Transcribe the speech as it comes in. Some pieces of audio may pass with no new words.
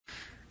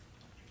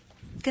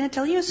Can I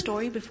tell you a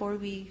story before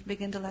we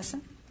begin the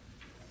lesson?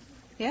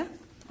 Yeah?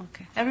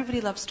 Okay.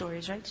 Everybody loves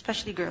stories, right?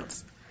 Especially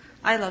girls.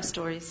 I love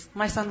stories.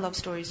 My son loves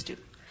stories too.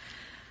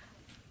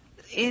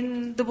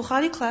 In the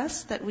Bukhari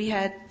class that we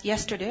had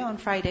yesterday on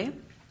Friday,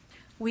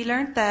 we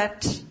learned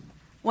that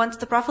once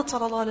the Prophet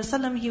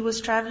ﷺ, he was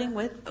traveling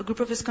with a group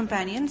of his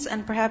companions,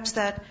 and perhaps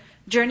that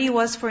journey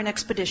was for an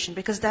expedition,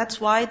 because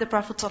that's why the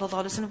Prophet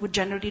ﷺ would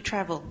generally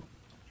travel.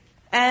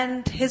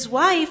 And his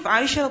wife,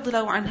 Aisha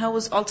radiallahu anha,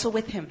 was also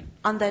with him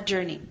on that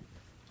journey.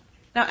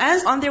 Now,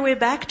 as on their way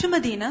back to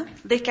Medina,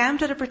 they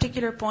camped at a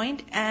particular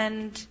point,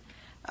 and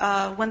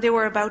when they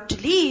were about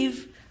to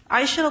leave,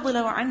 Aisha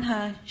radiallahu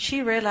anha,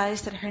 she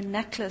realized that her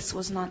necklace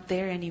was not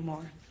there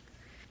anymore.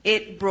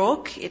 It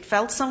broke, it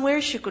fell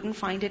somewhere, she couldn't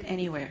find it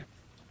anywhere.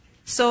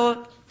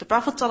 So the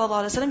Prophet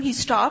ﷺ, he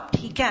stopped,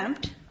 he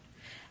camped,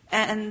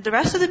 and the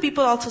rest of the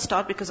people also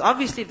stopped, because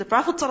obviously if the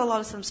Prophet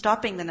ﷺ is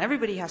stopping, then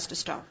everybody has to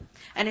stop.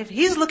 And if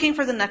he's looking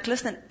for the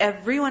necklace, then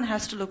everyone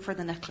has to look for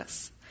the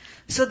necklace.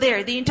 So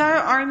the entire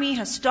army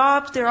has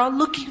stopped, they're all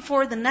looking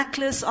for the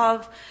necklace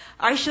of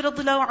Aisha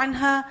radiallahu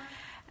anha,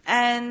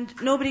 and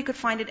nobody could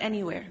find it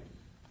anywhere.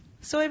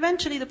 So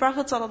eventually the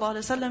Prophet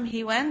ﷺ,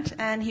 he went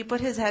and he put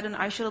his head on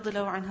Aisha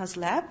radiallahu anha's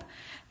lap,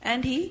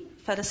 and he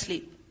fell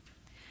asleep.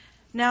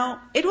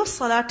 Now, it was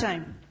salat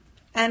time,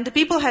 and the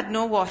people had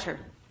no water.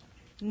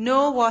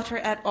 No water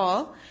at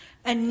all.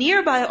 And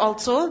nearby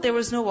also, there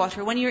was no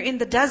water. When you're in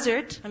the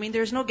desert,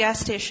 there's no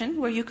gas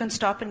station where you can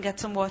stop and get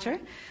some water.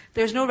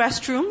 There's no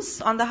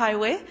restrooms on the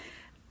highway.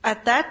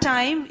 At that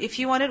time, if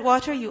you wanted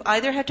water, you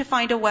either had to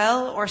find a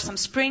well or some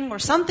spring or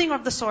something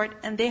of the sort,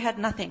 and they had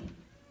nothing.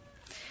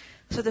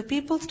 So the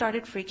people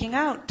started freaking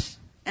out.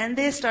 And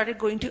they started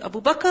going to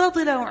Abu Bakr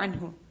radiallahu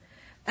anhu.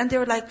 And they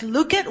were like,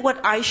 look at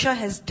what Aisha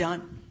has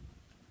done.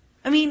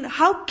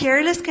 How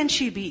careless can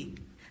she be?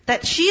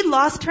 That she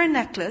lost her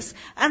necklace,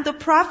 and the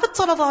Prophet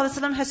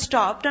ﷺ has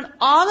stopped, and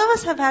all of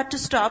us have had to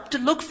stop to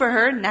look for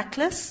her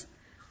necklace.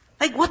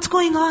 Like, what's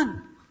going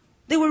on?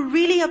 They were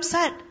really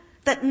upset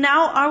that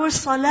now our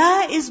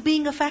salah is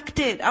being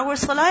affected. Our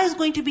salah is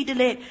going to be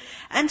delayed.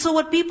 And so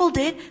what people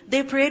did,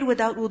 they prayed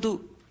without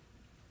wudu.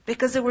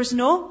 Because there was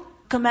no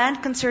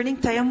command concerning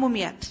tayammum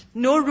yet.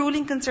 No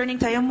ruling concerning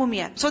tayammum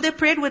yet. So they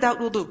prayed without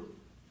wudu.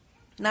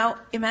 Now,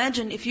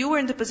 imagine if you were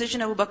in the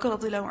position of Abu Bakr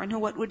radiallahu anhu,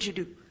 what would you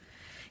do?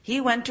 He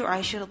went to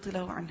Aisha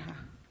radiallahu anha.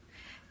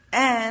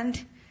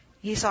 And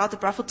he saw the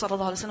Prophet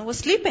ﷺ was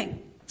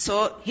sleeping.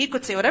 So he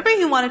could say whatever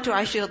he wanted to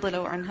Aisha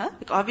radiallahu anha.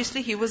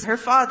 Obviously he was her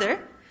father.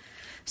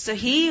 So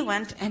he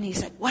went and he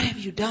said, what have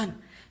you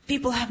done?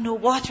 People have no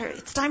water.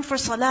 It's time for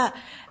salah.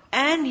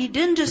 And he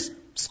didn't just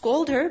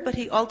scold her, but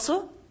he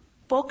also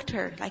poked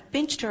her, like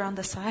pinched her on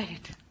the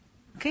side.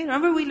 Okay,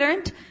 remember we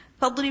learned,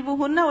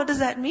 فَضْرِبُهُنَّ, what does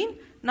that mean?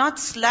 Not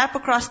slap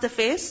across the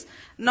face,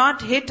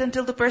 not hit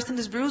until the person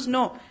is bruised,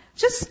 no.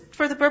 Just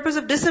for the purpose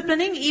of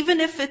disciplining, even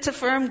if it's a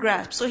firm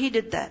grasp. So he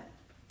did that.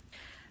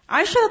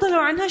 Aisha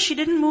radiallahu anha, she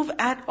didn't move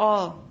at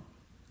all.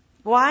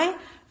 Why?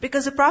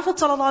 Because the Prophet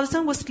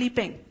ﷺ was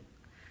sleeping.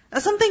 Now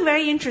something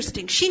very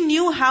interesting. She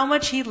knew how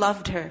much he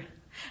loved her,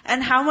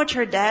 and how much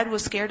her dad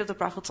was scared of the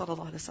Prophet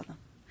ﷺ.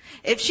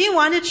 If she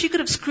wanted, she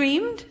could have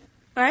screamed,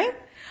 right?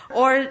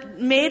 Or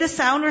made a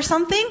sound or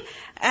something,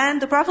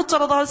 and the Prophet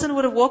ﷺ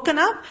would have woken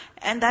up,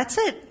 and that's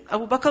it.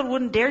 Abu Bakr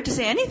wouldn't dare to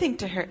say anything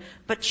to her.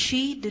 But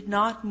she did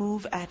not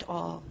move at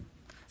all.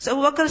 So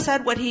Abu Bakr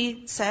said what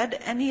he said,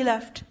 and he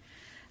left.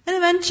 And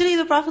eventually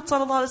the Prophet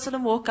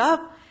ﷺ woke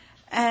up,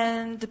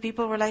 and the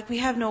people were like, we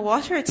have no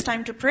water, it's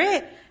time to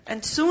pray.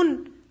 And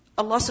soon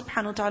Allah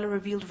subhanahu wa ta'ala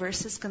revealed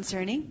verses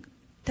concerning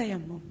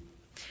tayammum.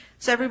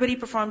 So everybody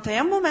performed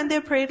tayammum, and they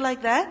prayed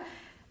like that.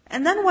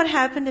 And then what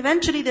happened?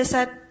 Eventually they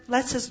said,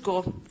 let's just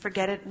go.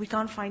 Forget it. We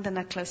can't find the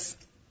necklace.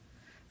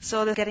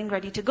 So they're getting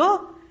ready to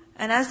go.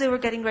 And as they were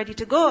getting ready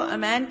to go, a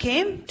man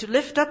came to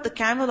lift up the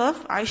camel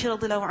of Aisha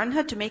radiallahu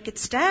anha to make it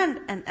stand.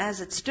 And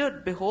as it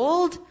stood,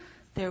 behold,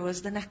 there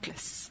was the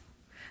necklace.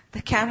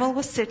 The camel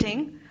was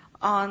sitting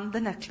on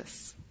the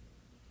necklace.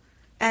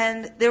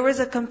 And there was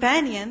a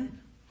companion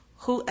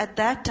who at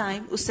that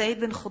time,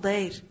 Usayd bin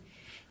Khudayr,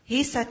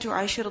 he said to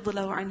Aisha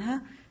radiallahu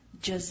anha,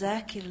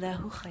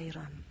 Jazakillahu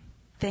khairan.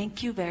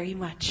 Thank you very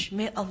much.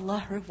 May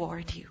Allah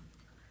reward you.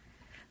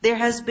 There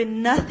has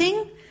been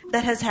nothing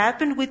that has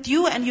happened with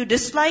you and you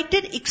disliked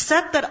it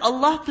except that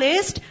Allah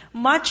placed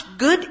much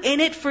good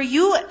in it for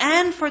you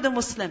and for the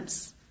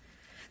Muslims.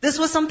 This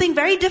was something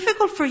very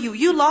difficult for you.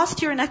 You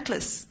lost your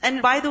necklace.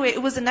 And by the way,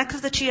 it was a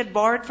necklace that she had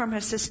borrowed from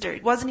her sister.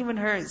 It wasn't even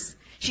hers.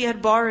 She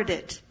had borrowed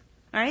it.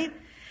 Right?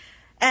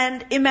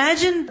 And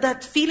imagine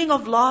that feeling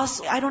of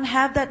loss. I don't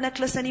have that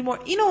necklace anymore.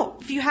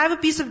 If you have a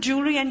piece of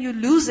jewelry and you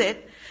lose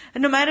it,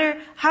 and no matter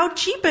how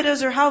cheap it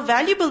is or how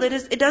valuable it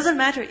is, it doesn't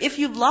matter. If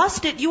you've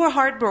lost it, you are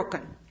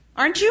heartbroken.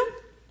 Aren't you?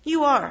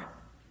 You are.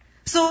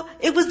 So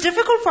it was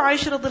difficult for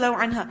Aisha radiallahu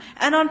anha.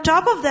 And on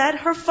top of that,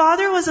 her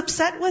father was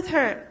upset with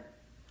her.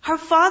 Her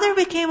father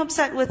became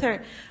upset with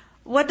her.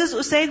 What does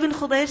Usayd bin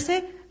Khudayr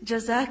say?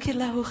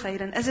 Jazakillahu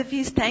khairan. As if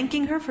he's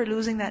thanking her for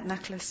losing that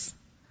necklace.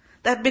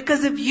 That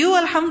because of you,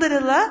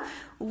 alhamdulillah,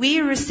 we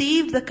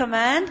received the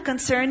command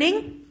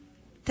concerning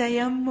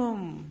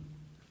tayammum.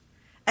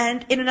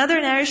 And in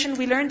another narration,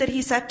 we learned that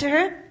he said to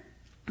her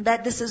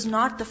that this is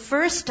not the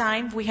first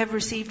time we have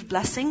received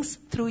blessings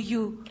through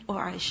you, O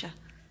Aisha,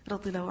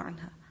 radhiyallahu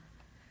anha.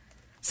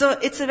 So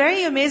it's a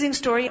very amazing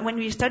story. When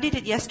we studied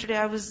it yesterday,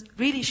 I was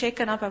really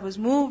shaken up. I was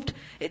moved.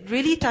 It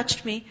really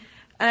touched me.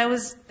 And I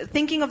was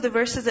thinking of the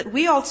verses that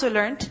we also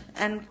learned.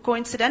 And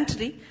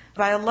coincidentally,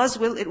 by Allah's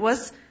will, it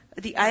was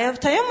the ayah of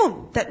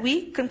tayammum that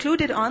we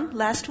concluded on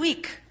last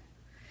week.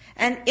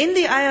 And in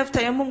the ayah of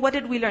tayammum, what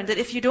did we learn? That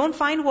if you don't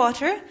find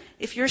water,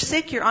 if you're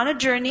sick, you're on a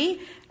journey,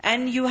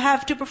 and you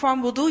have to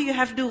perform wudu, you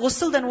have to do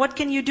ghusl, then what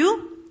can you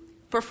do?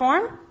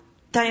 Perform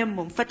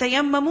tayammum.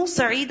 فَتَيَمَّمُوا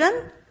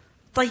سَعِيدًا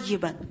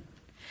طَيِّبًا.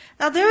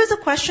 Now there is a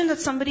question that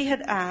somebody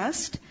had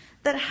asked,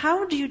 that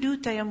how do you do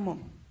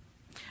tayammum?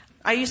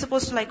 Are you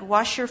supposed to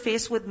wash your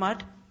face with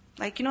mud?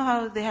 You know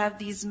how they have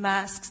these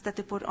masks that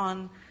they put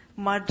on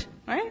mud,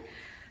 right?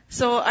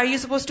 So are you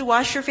supposed to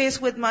wash your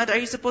face with mud? Are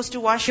you supposed to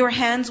wash your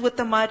hands with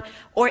the mud?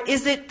 Or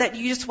is it that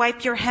you just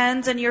wipe your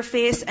hands and your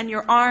face and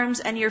your arms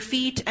and your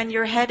feet and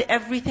your head,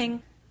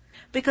 everything?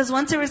 Because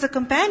once there was a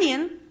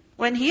companion,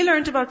 when he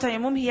learned about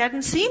tayammum, he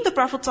hadn't seen the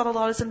Prophet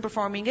ﷺ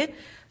performing it.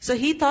 So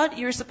he thought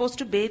you're supposed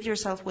to bathe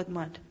yourself with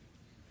mud.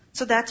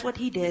 So that's what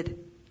he did.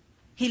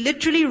 He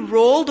literally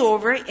rolled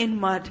over in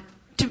mud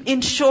to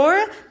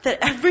ensure that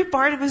every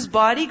part of his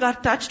body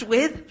got touched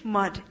with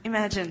mud.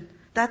 Imagine.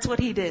 That's what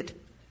he did.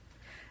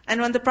 And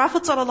when the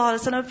Prophet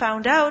ﷺ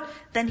found out,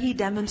 then he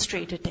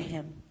demonstrated to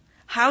him.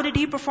 How did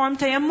he perform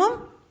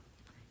tayammum?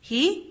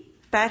 He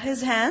pat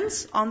his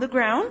hands on the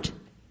ground,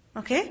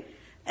 okay?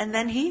 And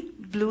then he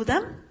blew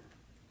them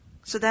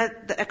so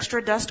that the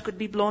extra dust could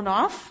be blown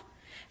off.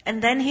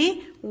 And then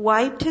he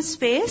wiped his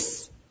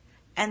face,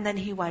 and then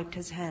he wiped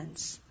his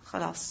hands.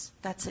 Khalas,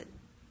 that's it.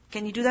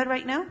 Can you do that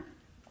right now?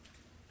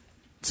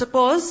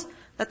 Suppose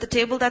that the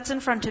table that's in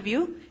front of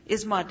you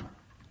is mud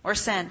or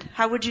sand.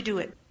 How would you do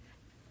it?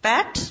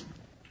 Pat,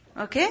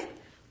 okay?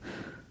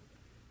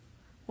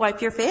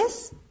 Wipe your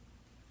face,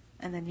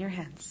 and then your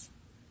hands.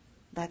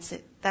 That's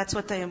it. That's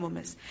what tayammum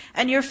is.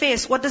 And your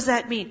face, what does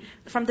that mean?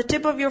 From the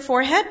tip of your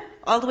forehead,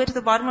 all the way to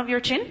the bottom of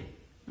your chin.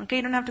 Okay,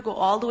 you don't have to go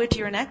all the way to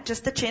your neck,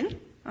 just the chin.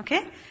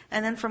 Okay?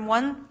 And then from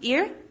one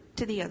ear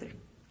to the other.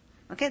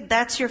 Okay,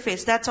 that's your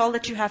face. That's all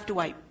that you have to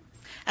wipe.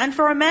 And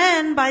for a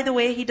man, by the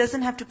way, he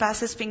doesn't have to pass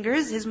his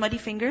fingers, his muddy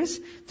fingers,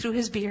 through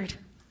his beard.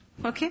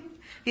 Okay?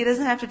 He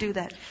doesn't have to do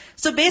that.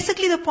 So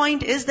basically the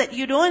point is that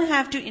you don't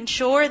have to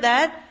ensure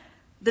that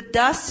the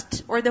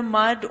dust or the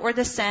mud or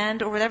the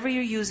sand or whatever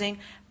you're using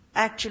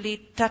actually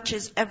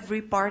touches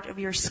every part of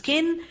your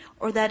skin,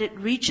 or that it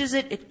reaches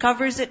it, it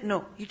covers it.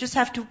 No. You just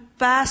have to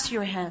pass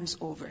your hands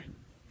over.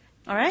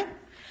 Alright?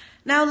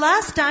 Now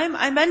last time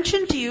I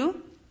mentioned to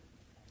you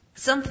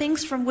some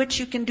things from which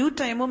you can do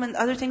tayammum and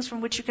other things from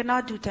which you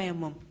cannot do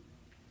tayammum.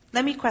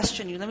 Let me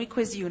question you. Let me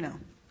quiz you now.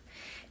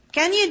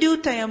 Can you do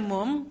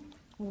tayammum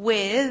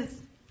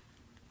with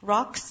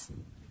rocks?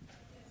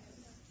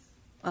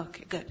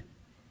 Okay, good.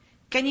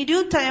 Can you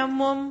do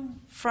tayammum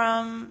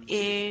from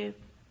a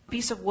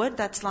piece of wood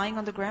that's lying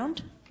on the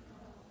ground?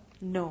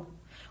 No.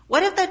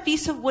 What if that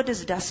piece of wood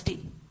is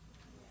dusty?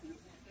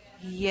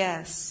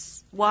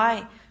 Yes.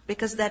 Why?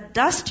 Because that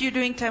dust you're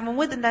doing tayammum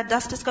with, and that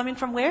dust is coming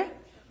from where?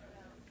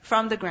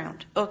 From the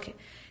ground. Okay.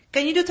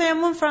 Can you do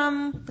tayammum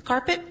from the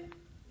carpet?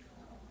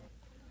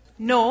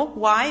 No.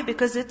 Why?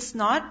 Because it's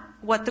not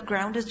what the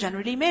ground is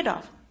generally made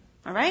of.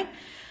 Alright?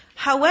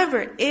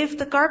 However, if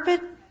the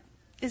carpet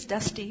is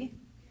dusty,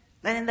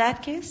 then in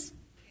that case,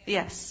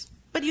 yes.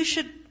 But you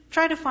should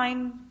try to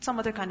find some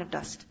other kind of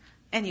dust.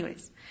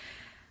 Anyways.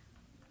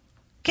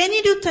 Can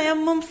you do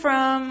tayammum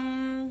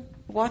from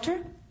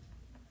water?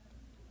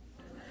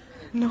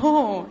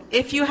 No.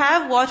 If you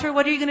have water,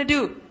 what are you going to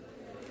do?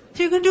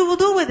 So you're going to do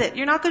wudu with it.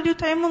 You're not going to do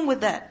tayammum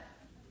with that.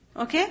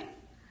 Okay?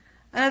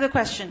 Another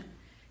question.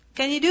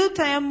 Can you do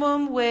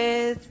tayammum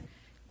with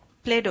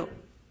Play-Doh?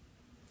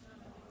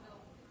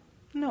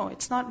 No,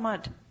 it's not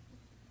mud.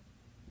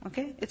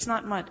 Okay? It's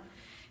not mud.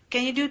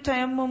 Can you do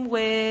tayammum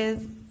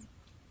with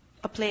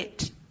a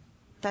plate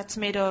that's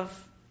made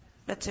of,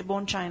 let's say,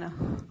 bone china?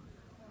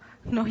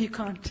 No, you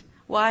can't.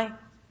 Why?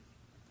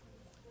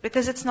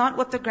 Because it's not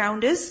what the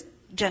ground is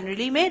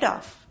generally made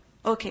of.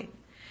 Okay.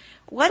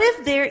 What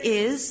if there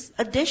is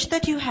a dish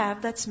that you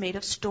have that's made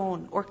of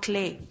stone or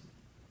clay?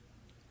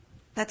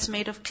 That's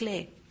made of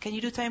clay. Can you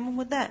do tayammum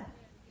with that?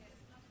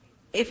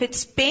 If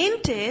it's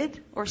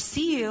painted or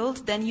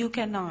sealed, then you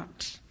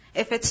cannot.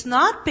 If it's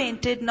not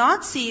painted,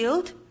 not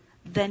sealed,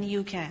 then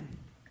you can.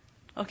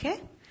 Okay?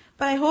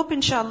 But I hope,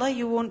 inshallah,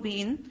 you won't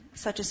be in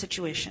such a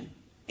situation.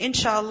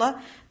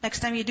 Inshallah, next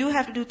time you do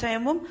have to do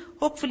tayammum,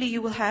 hopefully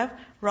you will have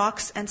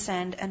rocks and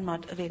sand and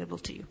mud available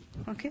to you.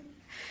 Okay?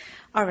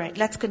 Alright,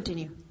 let's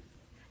continue.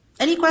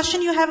 Any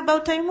question you have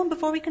about tayammum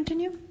before we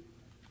continue?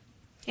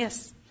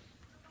 Yes.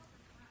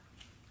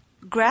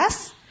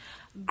 Grass?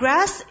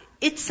 Grass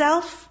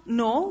itself,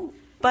 no.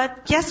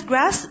 But yes,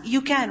 grass,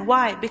 you can.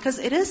 Why? Because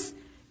it is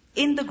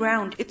in the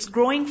ground. It's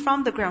growing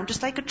from the ground,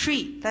 just like a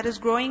tree that is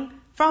growing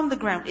from the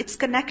ground. It's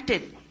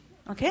connected,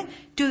 okay,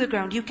 to the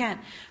ground. You can.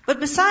 But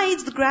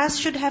besides, the grass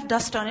should have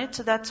dust on it,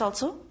 so that's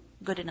also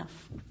good enough.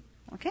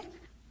 Okay?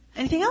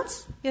 Anything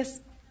else? Yes.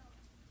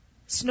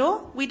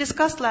 Snow, we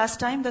discussed last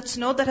time that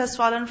snow that has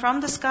fallen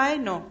from the sky,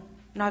 no,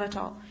 not at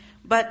all.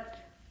 But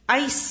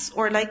ice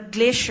or like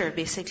glacier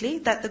basically,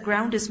 that the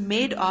ground is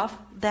made of,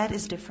 that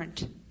is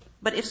different.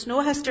 But if snow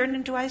has turned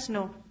into ice,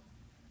 no.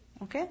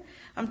 Okay?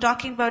 I'm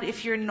talking about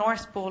if you're in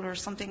North Pole or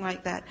something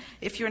like that.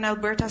 If you're in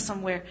Alberta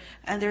somewhere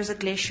and there's a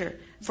glacier.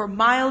 For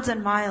miles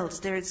and miles,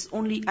 there's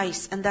only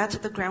ice and that's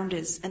what the ground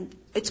is. And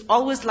it's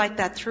always like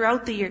that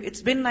throughout the year.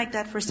 It's been like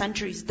that for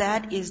centuries.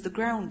 That is the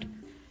ground.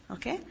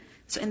 Okay?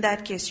 So in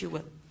that case you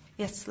will.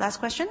 Yes, last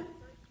question?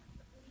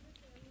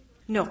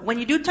 No. When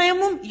you do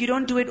tayammum, you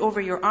don't do it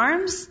over your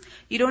arms.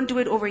 You don't do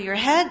it over your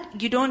head.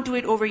 You don't do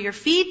it over your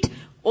feet.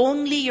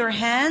 Only your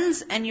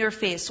hands and your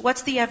face.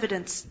 What's the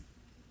evidence?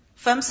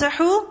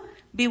 فَامْسَحُوا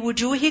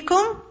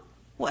بِوُجُوهِكُمْ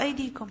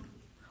وَأَيْدِيكُمْ.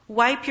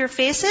 Wipe your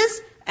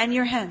faces and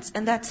your hands.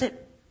 And that's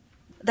it.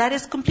 That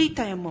is complete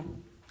tayammum.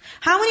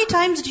 How many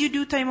times do you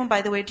do tayammum,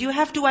 by the way? Do you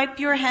have to wipe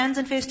your hands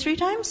and face 3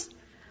 times?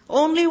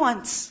 Only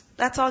once.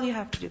 That's all you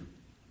have to do.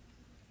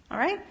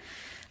 Alright?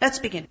 Let's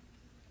begin.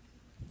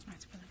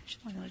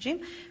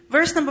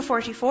 Verse number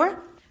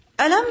 44.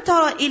 أَلَمْ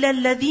تَرَ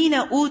إِلَى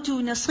الَّذِينَ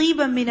أُوتُوا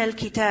نَصِيبًا مِنَ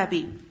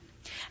الْكِتَابِ.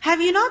 Have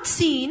you not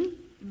seen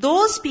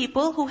those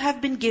people who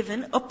have been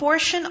given a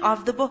portion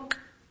of the book?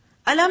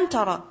 Alam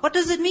tara. What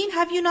does it mean?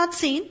 Have you not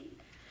seen?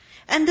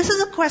 And this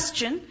is a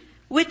question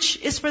which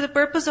is for the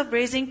purpose of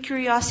raising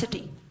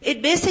curiosity.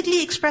 It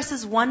basically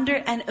expresses wonder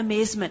and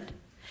amazement.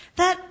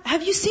 That,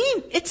 have you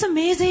seen? It's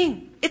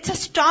amazing. It's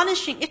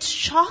astonishing. It's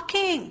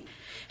shocking.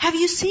 Have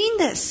you seen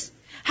this?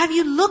 Have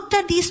you looked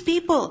at these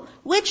people?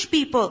 Which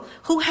people?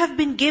 Who have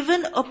been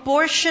given a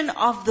portion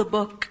of the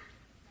book.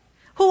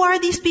 Who are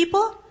these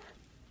people?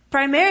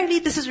 Primarily,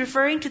 this is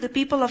referring to the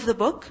people of the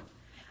book.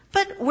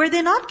 But were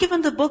they not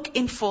given the book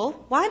in full?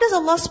 Why does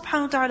Allah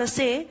subhanahu wa ta'ala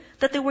say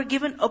that they were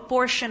given a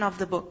portion of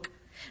the book?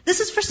 This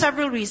is for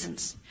several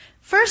reasons.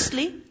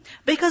 Firstly,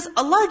 because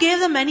Allah gave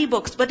them many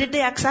books, but did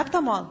they accept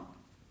them all?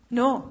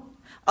 No.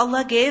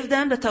 Allah gave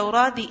them the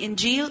Torah, the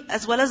Injil,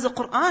 as well as the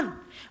Quran.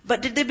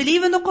 But did they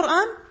believe in the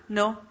Quran?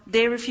 No.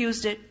 They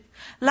refused it.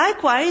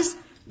 Likewise,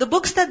 the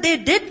books that they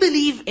did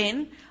believe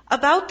in,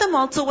 about them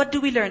also, what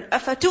do we learn?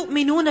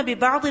 أَفَتُؤْمِنُونَ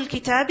بِبَعْضِ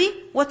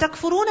الْكِتَابِ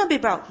وَتَكْفُرُونَ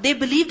بِبَعْضِ. They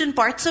believed in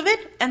parts of it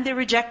and they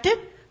rejected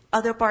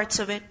other parts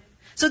of it.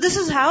 So this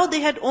is how they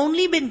had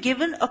only been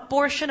given a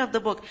portion of the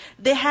book.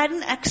 They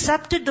hadn't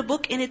accepted the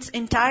book in its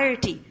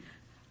entirety,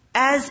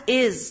 as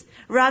is.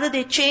 Rather,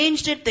 they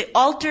changed it, they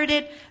altered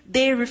it,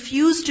 they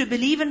refused to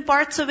believe in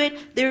parts of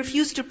it, they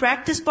refused to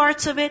practice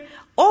parts of it.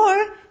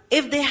 Or,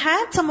 if they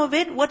had some of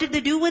it, what did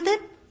they do with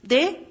it?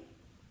 They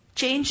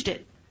changed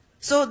it.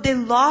 So they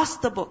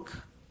lost the book.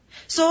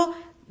 So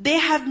they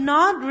have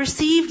not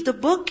received the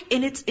book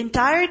in its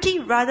entirety.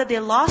 Rather, they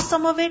lost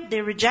some of it.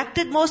 They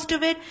rejected most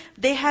of it.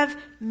 They have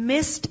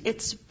missed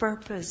its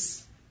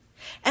purpose.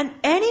 And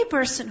any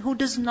person who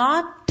does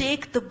not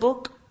take the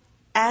book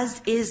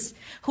as is,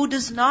 who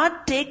does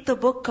not take the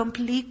book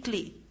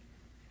completely,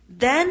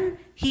 then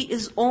he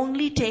is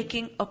only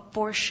taking a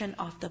portion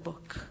of the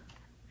book.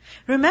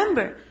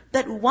 Remember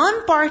that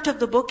one part of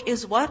the book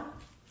is what?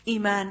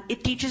 Iman.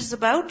 It teaches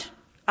about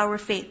our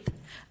faith.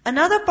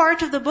 Another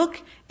part of the book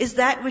is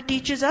that which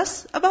teaches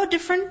us about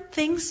different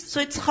things. So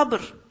it's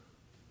khabr.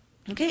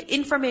 Okay?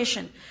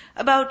 Information.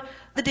 About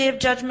the day of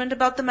judgment,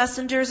 about the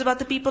messengers, about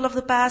the people of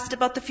the past,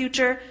 about the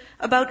future,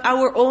 about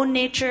our own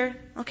nature.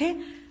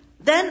 Okay?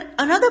 Then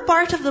another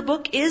part of the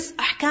book is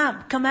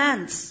ahkam,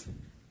 commands.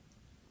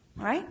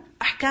 Alright?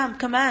 Ahkam,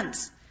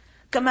 commands.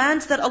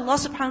 Commands that Allah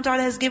subhanahu wa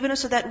ta'ala has given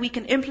us so that we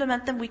can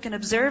implement them, we can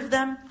observe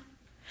them.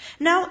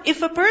 Now,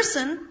 if a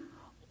person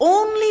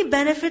only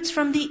benefits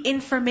from the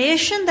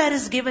information that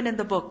is given in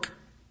the book,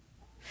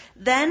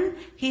 then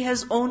he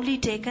has only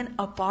taken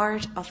a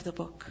part of the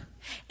book.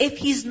 If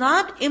he's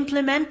not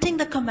implementing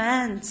the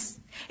commands,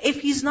 if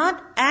he's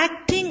not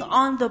acting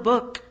on the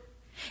book,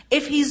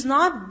 if he's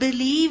not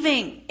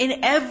believing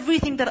in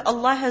everything that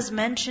Allah has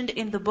mentioned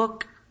in the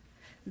book,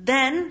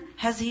 then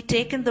has he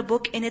taken the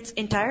book in its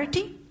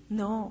entirety?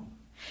 No.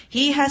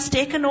 He has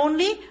taken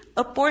only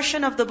a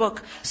portion of the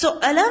book. So,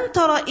 أَلَمْ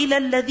تَرَ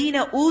إِلَى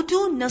الَّذِينَ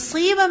أُوتُوا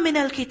نَصِيبًا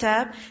مِنَ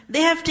الْكِتَابِ.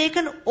 They have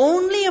taken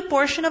only a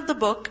portion of the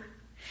book.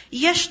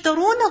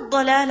 يَشْتَرُونَ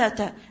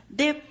الضَّلَالَةَ.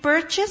 They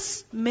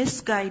purchase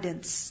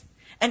misguidance.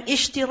 And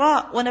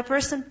ishtira, when a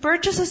person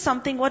purchases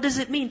something, what does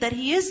it mean? That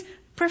he is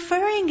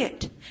preferring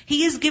it.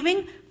 He is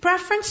giving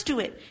preference to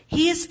it.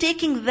 He is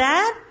taking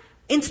that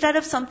instead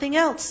of something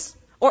else,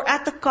 or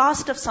at the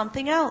cost of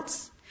something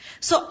else.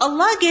 So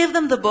Allah gave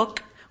them the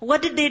book.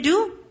 What did they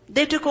do?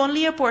 They took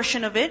only a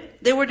portion of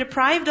it. They were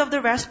deprived of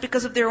the rest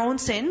because of their own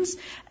sins.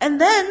 And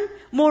then,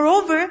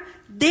 moreover,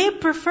 they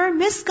prefer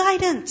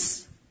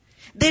misguidance.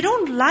 They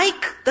don't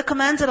like the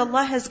commands that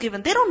Allah has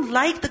given. They don't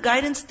like the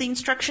guidance, the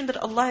instruction that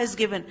Allah has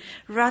given.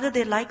 Rather,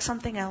 they like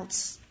something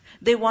else.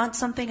 They want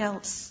something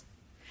else.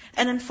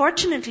 And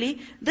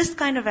unfortunately, this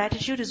kind of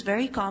attitude is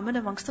very common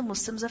amongst the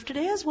Muslims of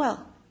today as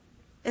well.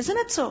 Isn't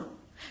it so?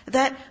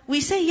 That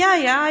we say,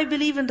 yeah, I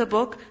believe in the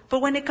book,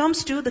 but when it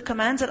comes to the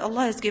commands that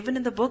Allah has given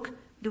in the book,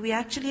 do we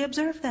actually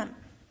observe them?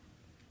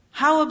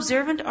 How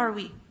observant are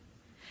we?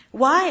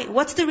 Why?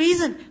 What's the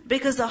reason?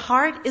 Because the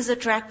heart is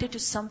attracted to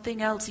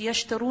something else.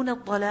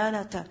 يَشْتَرُونَ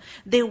الضَّلَالَةَ.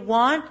 They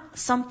want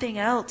something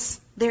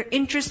else. They're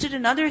interested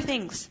in other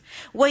things.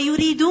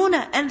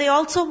 وَيُرِيدُونَ. And they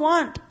also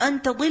want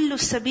أَن تَضِلُّ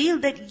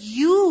السَّبِيلَ, that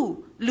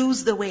you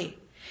lose the way.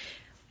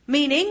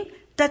 Meaning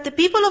that the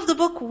people of the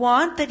book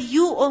want that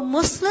you, O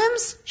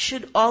Muslims,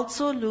 should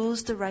also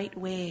lose the right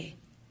way.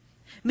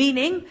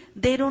 Meaning,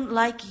 they don't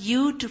like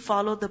you to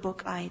follow the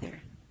book either.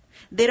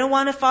 They don't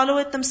want to follow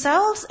it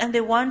themselves, and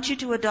they want you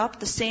to adopt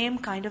the same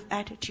kind of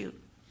attitude.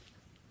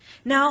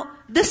 Now,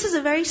 this is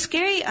a very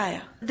scary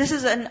ayah. This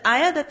is an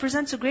ayah that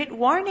presents a great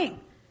warning.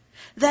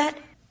 That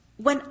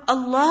when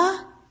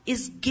Allah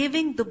is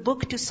giving the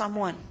book to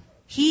someone,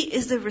 He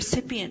is the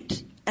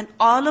recipient. And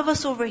all of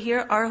us over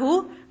here are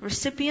who?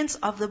 Recipients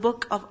of the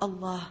book of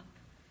Allah.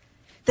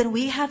 Then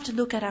we have to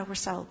look at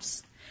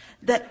ourselves.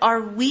 That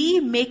are we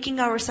making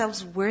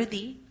ourselves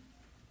worthy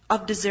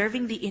of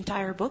deserving the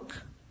entire book?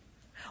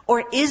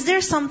 Or is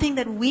there something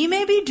that we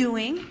may be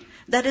doing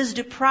that is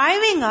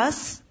depriving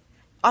us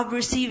of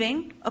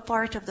receiving a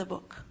part of the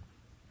book?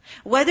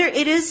 Whether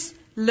it is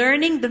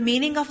learning the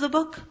meaning of the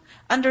book,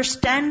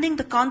 understanding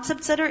the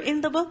concepts that are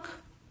in the book.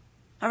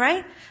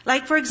 Alright?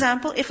 Like for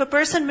example, if a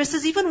person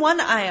misses even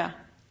one ayah.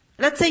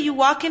 Let's say you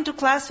walk into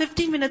class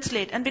 15 minutes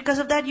late, and because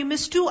of that you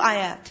miss 2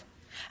 ayat.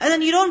 And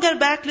then you don't get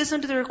back,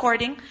 listen to the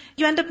recording,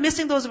 you end up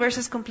missing those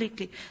verses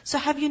completely. So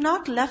have you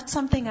not left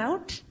something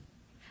out?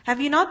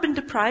 Have you not been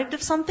deprived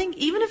of something?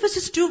 Even if it's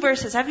just 2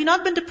 verses, have you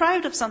not been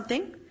deprived of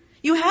something?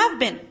 You have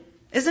been.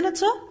 Isn't it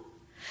so?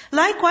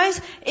 Likewise,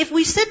 if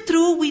we sit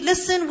through, we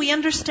listen, we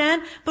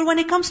understand, but when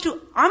it comes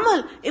to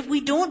amal, if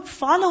we don't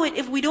follow it,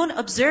 if we don't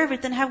observe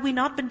it, then have we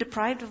not been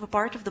deprived of a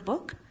part of the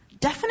book?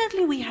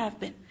 Definitely we have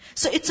been.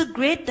 So it's a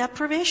great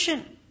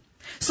deprivation.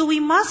 So we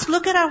must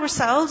look at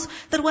ourselves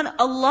that when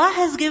Allah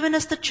has given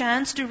us the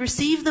chance to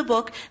receive the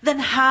book, then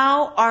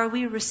how are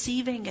we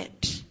receiving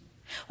it?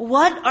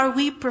 What are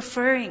we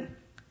preferring?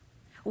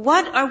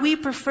 What are we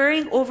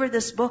preferring over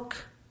this book?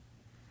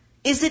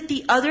 Is it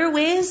the other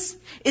ways?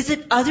 Is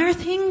it other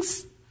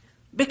things?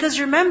 Because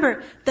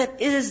remember that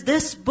it is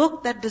this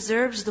book that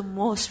deserves the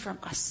most from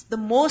us, the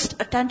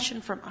most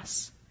attention from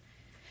us.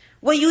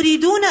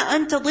 وَيُرِيدُونَ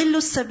أَن تَضِلُّ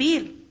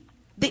السَّبِيلَ.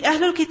 The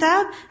Ahlul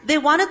Kitab, they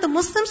wanted the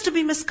Muslims to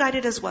be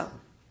misguided as well.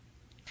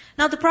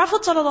 Now the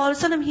Prophet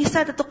ﷺ, he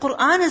said that the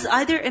Qur'an is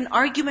either an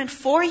argument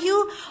for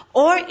you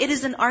or it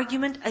is an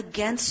argument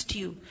against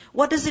you.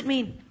 What does it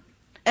mean?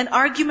 An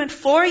argument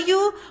for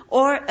you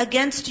or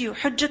against you.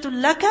 حُجَّةٌ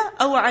لَكَ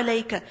أَوْ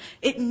عَلَيْكَ.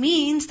 It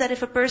means that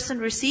if a person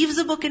receives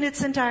the book in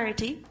its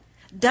entirety,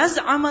 does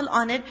amal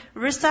on it,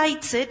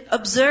 recites it,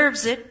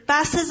 observes it,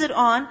 passes it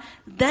on,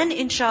 then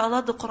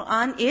inshallah the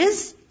Qur'an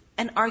is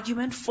an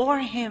argument for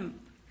him.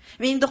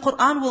 Meaning the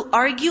Qur'an will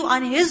argue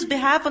on his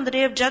behalf on the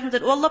Day of Judgment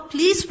that, oh Allah,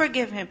 please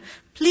forgive him.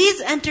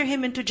 Please enter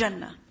him into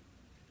Jannah.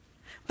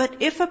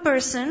 But if a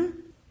person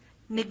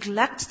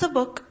neglects the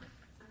book,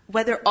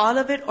 whether all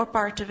of it or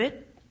part of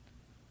it,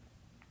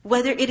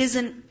 whether it is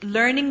in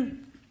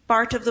learning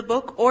part of the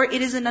book, or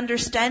it is in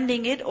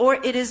understanding it, or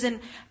it is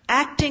in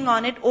acting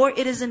on it, or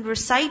it is in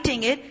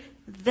reciting it,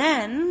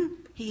 then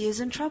he is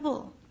in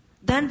trouble.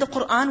 Then the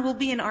Qur'an will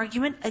be an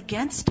argument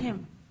against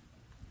him.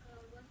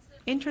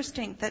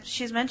 Interesting that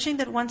she's mentioning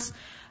that once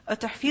a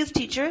tahfidh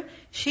teacher,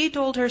 she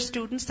told her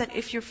students that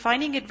if you're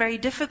finding it very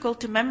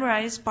difficult to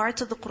memorize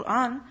parts of the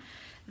Qur'an,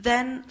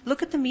 then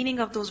look at the meaning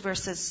of those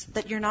verses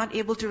that you're not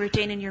able to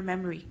retain in your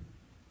memory.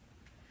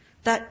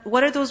 That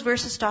what are those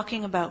verses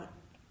talking about?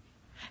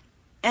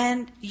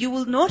 And you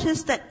will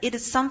notice that it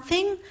is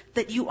something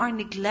that you are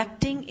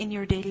neglecting in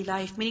your daily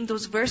life. Meaning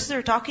those verses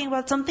are talking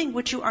about something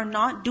which you are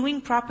not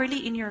doing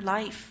properly in your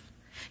life.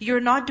 You're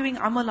not doing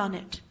amal on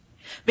it.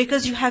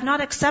 Because you have not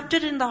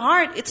accepted it in the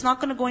heart, it's not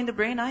going to go in the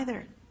brain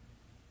either.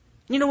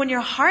 You know, when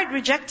your heart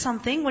rejects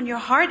something, when your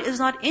heart is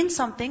not in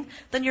something,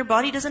 then your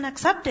body doesn't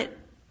accept it.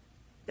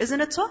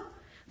 Isn't it so?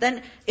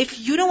 Then if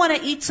you don't want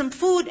to eat some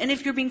food, and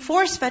if you're being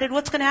force-fed it,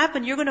 what's going to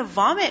happen? You're going to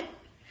vomit.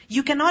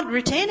 You cannot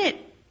retain it.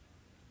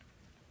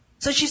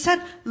 So she said,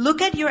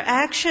 look at your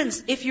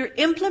actions. If you're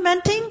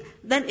implementing,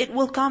 then it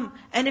will come.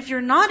 And if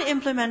you're not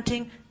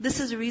implementing, this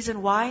is the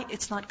reason why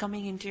it's not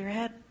coming into your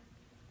head.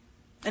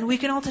 And we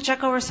can also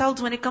check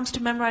ourselves when it comes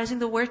to memorizing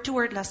the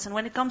word-to-word lesson,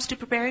 when it comes to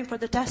preparing for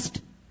the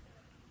test.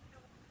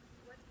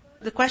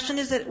 The question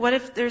is that what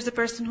if there's a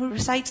person who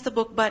recites the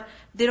book, but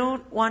they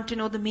don't want to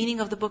know the meaning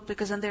of the book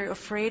because then they're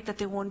afraid that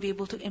they won't be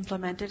able to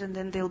implement it and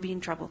then they'll be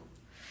in trouble.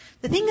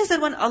 The thing is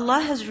that when Allah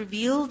has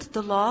revealed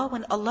the law,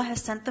 when Allah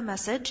has sent the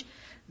message,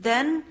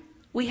 then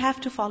we have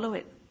to follow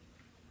it.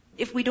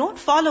 If we don't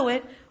follow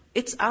it,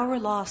 it's our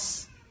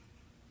loss.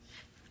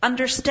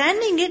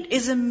 Understanding it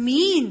is a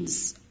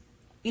means,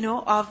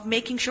 of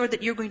making sure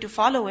that you're going to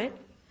follow it.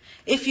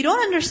 If you don't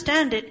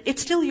understand it,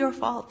 it's still your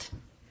fault.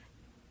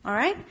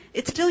 Alright?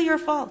 It's still your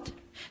fault.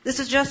 This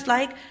is just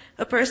like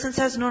a person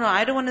says, no,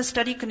 I don't want to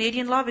study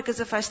Canadian law because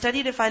if I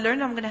study it, if I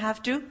learn, I'm going to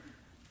have to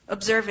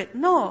observe it.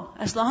 No,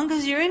 as long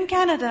as you're in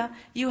Canada,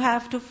 you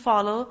have to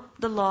follow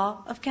the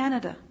law of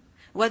Canada.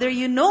 Whether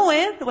you know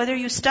it, whether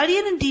you study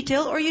it in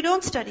detail or you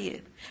don't study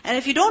it. And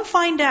if you don't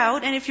find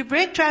out, and if you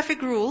break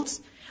traffic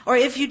rules, or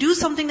if you do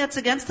something that's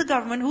against the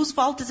government, whose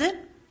fault is it?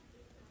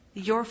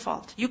 Your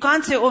fault. You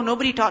can't say, oh,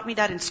 nobody taught me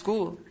that in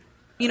school.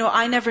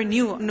 I never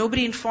knew.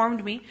 Nobody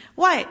informed me.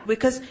 Why?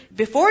 Because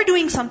before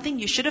doing something,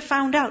 you should have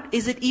found out.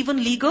 Is it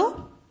even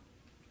legal?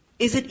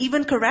 Is it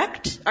even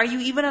correct? Are you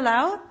even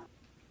allowed?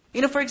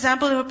 For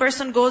example, if a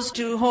person goes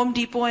to Home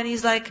Depot and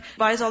he's like,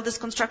 buys all this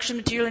construction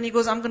material and he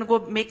goes, I'm going to go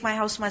make my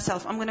house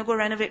myself. I'm going to go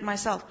renovate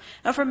myself.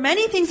 Now for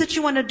many things that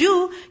you want to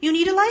do, you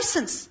need a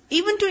license.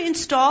 Even to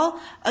install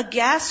a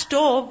gas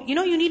stove,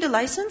 you need a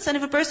license. And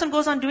if a person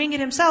goes on doing it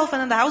himself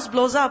and then the house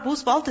blows up,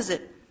 whose fault is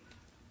it?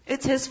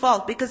 It's his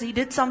fault because he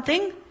did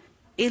something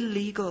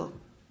illegal.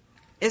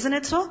 Isn't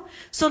it so?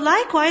 So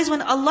likewise,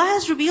 when Allah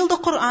has revealed the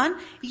Qur'an,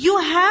 you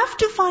have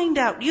to find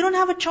out. You don't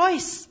have a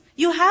choice.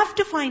 You have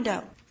to find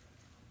out.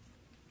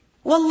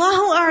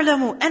 Wallahu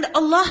a'lamu. And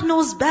Allah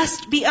knows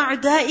best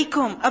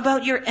bi'a'da'ikum,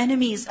 about your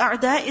enemies.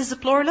 A'da is the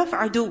plural of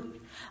adu.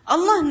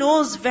 Allah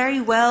knows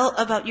very well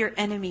about your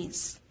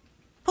enemies.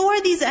 Who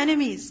are these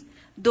enemies?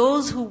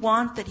 Those who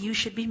want that you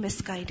should be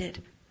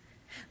misguided.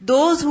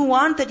 Those who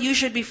want that you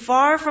should be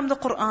far from the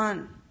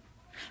Qur'an.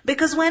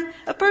 Because when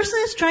a person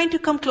is trying to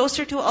come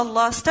closer to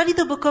Allah, study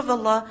the book of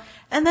Allah,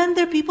 and then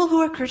there are people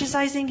who are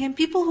criticizing him,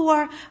 people who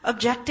are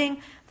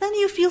objecting, then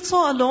you feel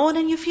so alone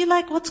and you feel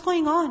like, what's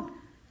going on?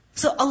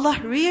 So Allah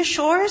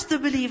reassures the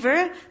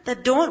believer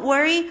that don't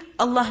worry,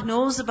 Allah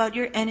knows about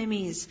your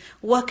enemies.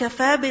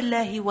 وَكَفَى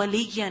بِاللَّهِ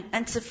وَلِيًّا.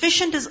 And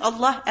sufficient is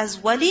Allah as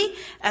wali,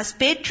 as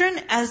patron,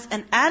 as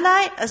an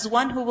ally, as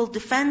one who will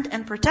defend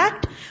and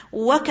protect.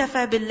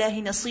 وَكَفَى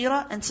بِاللَّهِ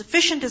نَصِيرًا. And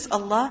sufficient is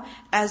Allah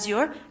as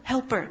your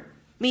helper.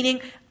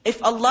 Meaning,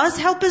 if Allah's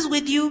help is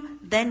with you,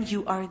 then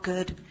you are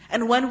good.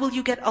 And when will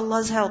you get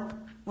Allah's help?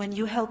 When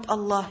you help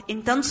Allah.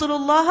 إِن تَنْصُرُوا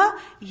اللَّهَ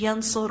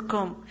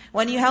يَنْصُرْكُمْ.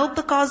 When you help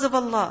the cause of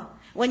Allah.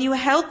 When you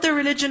help the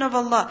religion of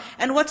Allah.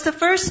 And what's the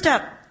first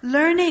step?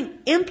 Learning,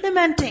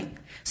 implementing.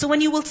 So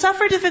when you will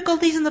suffer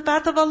difficulties in the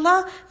path of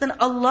Allah, then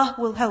Allah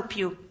will help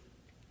you.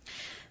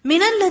 مِنَ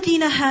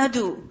الَّذِينَ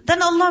هَادُوا.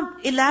 Then Allah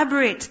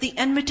elaborates the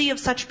enmity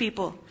of such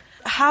people.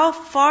 How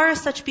far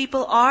such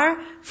people are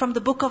from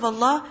the book of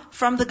Allah,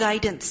 from the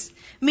guidance.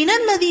 مِنَ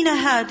الَّذِينَ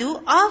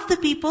هَادُوا. Of the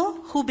people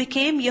who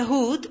became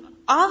Yahud,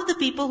 of the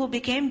people who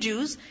became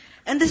Jews.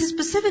 And this is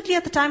specifically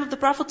at the time of the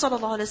Prophet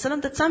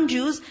ﷺ, that some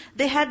Jews,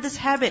 they had this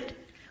habit.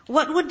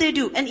 What would they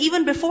do? And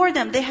even before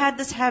them, they had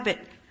this habit.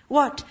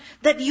 What?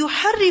 That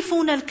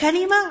يُحَرِّفُونَ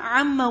الْكَلِمَ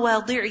عَمَّ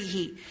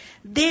مَوَاضِعِهِ.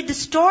 They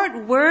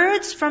distort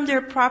words from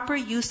their proper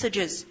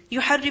usages.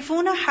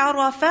 يُحَرِّفُونَ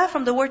حَرَّفَ,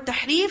 from the word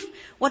tahrif.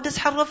 What does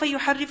حَرَّفَ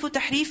يُحَرِّفُ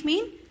tahrif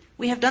mean?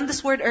 We have done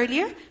this word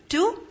earlier.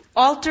 To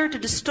alter, to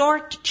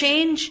distort, to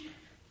change.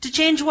 To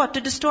change what?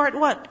 To distort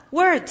what?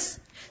 Words.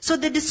 So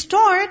they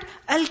distort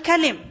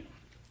al-kalim.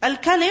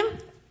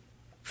 Al-kalim,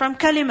 from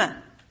kalima,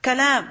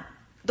 kalam,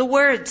 the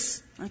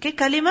words. Okay,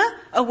 kalima,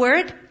 a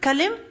word,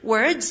 kalim,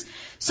 words.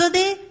 So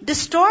they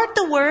distort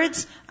the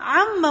words,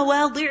 am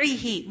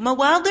mawadi'ihi.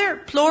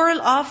 Mawadi', plural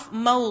of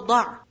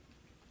mawda'.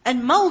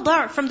 And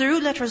mawda', from the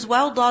root letters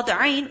waw, dad,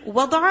 ayn,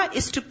 wada'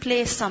 is to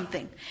place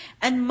something.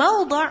 And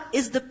mawda'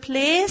 is the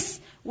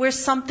place where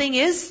something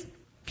is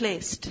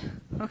placed.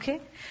 Okay?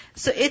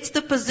 So it's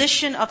the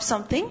position of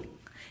something.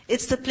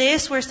 It's the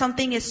place where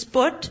something is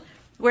put,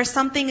 where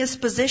something is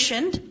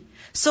positioned.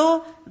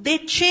 So they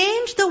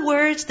change the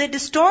words, they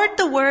distort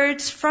the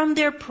words from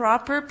their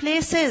proper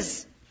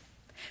places.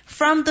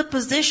 From the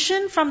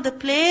position, from the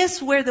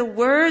place where the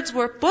words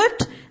were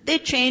put, they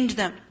change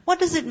them. What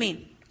does it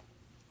mean?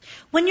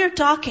 When you're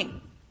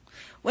talking,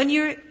 when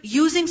you're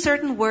using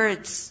certain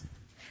words,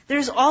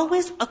 there's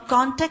always a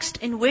context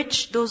in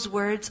which those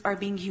words are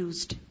being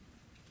used.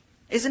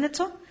 Isn't it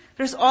so?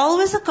 There's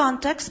always a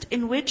context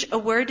in which a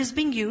word is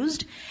being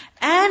used,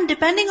 and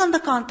depending on the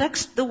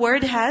context, the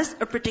word has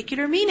a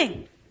particular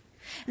meaning.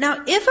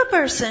 Now, if a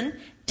person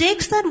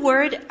takes that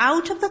word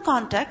out of the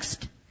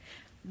context,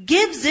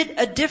 gives it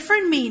a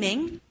different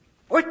meaning,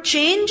 or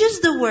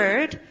changes the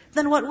word,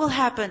 then what will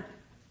happen?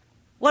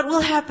 What will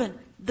happen?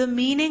 The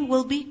meaning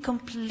will be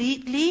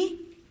completely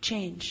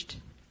changed.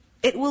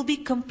 It will be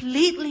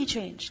completely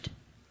changed.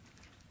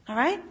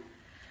 Alright?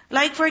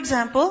 Like for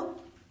example,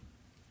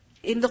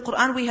 in the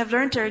Qur'an we have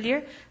learned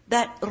earlier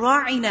that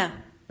ra'ina,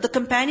 the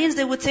companions,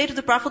 they would say to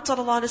the Prophet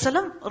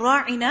ﷺ,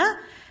 ra'ina,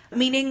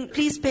 meaning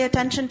please pay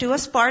attention to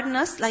us, pardon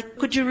us, like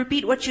could you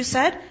repeat what you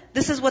said?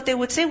 This is what they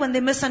would say when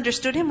they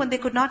misunderstood him, when they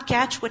could not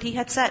catch what he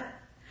had said.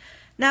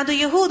 Now the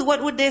Yahud,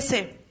 what would they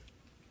say?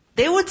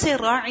 They would say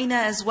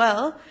ra'ina as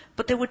well,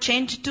 but they would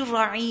change it to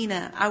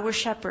ra'ina, our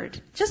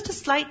shepherd. Just a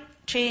slight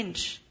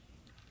change.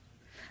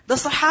 The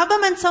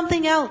Sahaba meant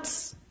something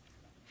else.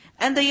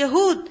 And the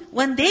Yahud,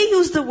 when they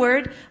used the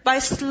word, by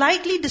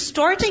slightly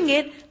distorting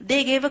it,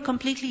 they gave a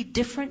completely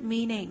different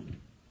meaning.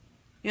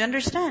 You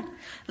understand?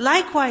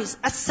 Likewise,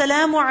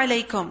 Assalamu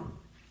alaikum.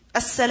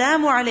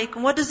 Assalamu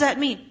alaikum. What does that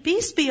mean?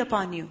 Peace be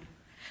upon you.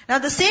 Now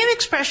the same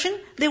expression,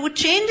 they would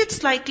change it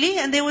slightly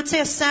and they would say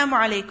Assalamu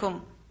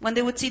alaikum when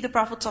they would see the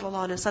Prophet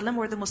ﷺ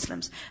or the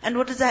Muslims. And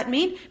what does that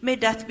mean? May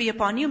death be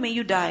upon you, may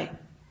you die.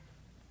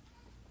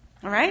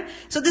 Alright?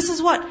 So this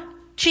is what?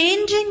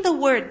 Changing the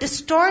word,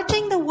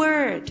 distorting the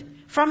word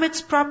from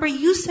its proper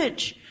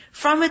usage,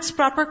 from its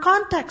proper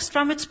context,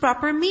 from its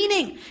proper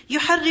meaning.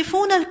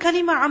 يُحَرِّفُونَ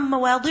الْكَلِمَ عَمْ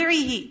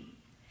مَوَاضِعِهِ.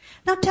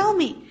 Now tell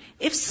me,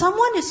 if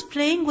someone is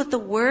playing with the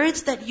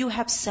words that you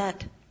have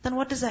said, then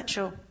what does that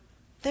show?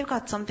 They've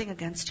got something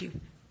against you.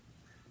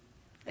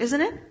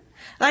 Isn't it?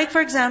 Like for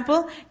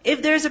example,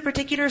 if there's a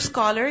particular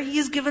scholar, he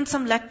has given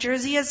some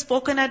lectures, he has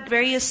spoken at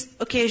various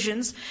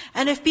occasions,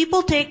 and if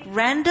people take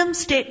random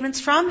statements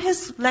from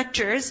his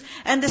lectures,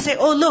 and they say,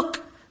 oh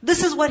look,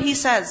 this is what he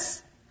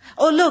says.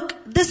 Oh look,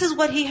 this is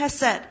what he has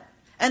said.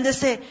 And they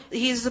say,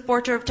 he is a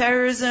supporter of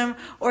terrorism,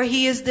 or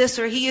he is this,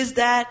 or he is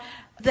that,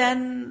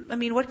 then,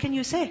 what can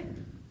you say?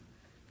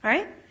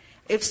 Right?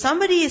 If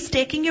somebody is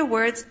taking your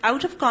words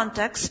out of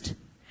context,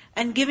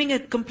 and giving a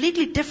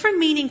completely different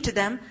meaning to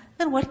them,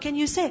 then what can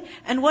you say?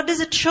 And what does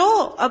it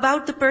show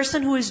about the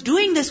person who is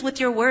doing this with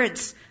your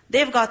words?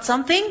 They've got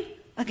something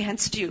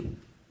against you.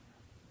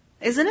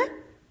 Isn't it?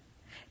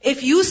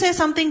 If you say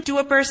something to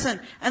a person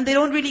and they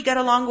don't really get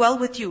along well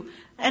with you,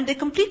 and they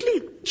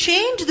completely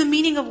change the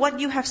meaning of what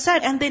you have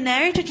said, and they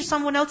narrate it to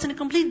someone else in a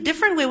completely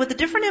different way with a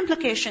different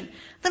implication,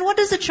 then what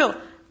does it show?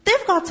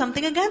 They've got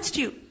something against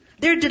you.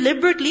 They're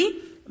deliberately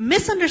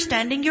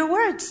misunderstanding your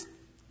words.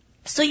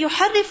 So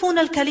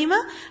يُحَرِّفُونَ الْكَلِمَ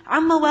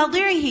عَمْ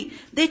مَوَاضِعِهِ.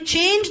 They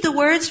change the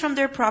words from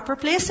their proper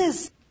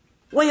places.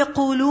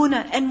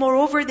 وَيَقُولُونَ. And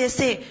moreover they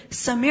say,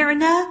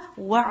 سَمِعْنَا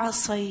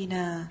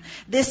وَعَصَيْنَا.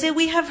 They say,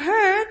 we have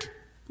heard,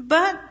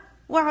 but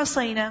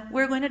وَعَصَيْنَا.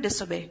 We're going to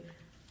disobey.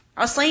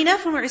 عَصَيْنَا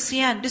from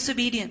isyan,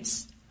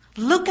 disobedience.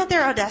 Look at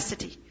their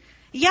audacity.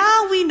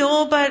 Yeah, we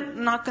know, but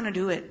not going to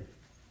do it.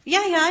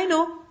 Yeah, I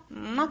know.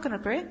 I'm not going to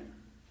pray.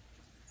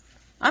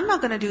 I'm not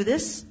going to do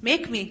this.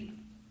 Make me.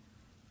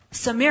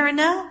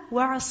 Sami'na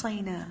wa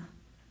asayna.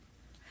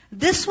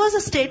 This was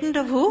a statement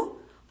of who?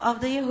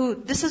 Of the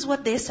Yahud. This is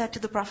what they said to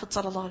the Prophet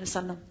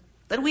ﷺ.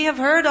 That we have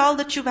heard all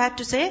that you've had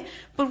to say,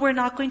 but we're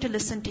not going to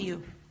listen to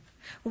you.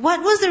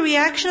 What was the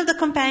reaction of the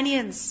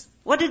companions?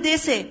 What did they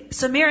say?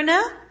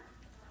 Sami'na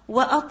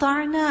wa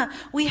atarna.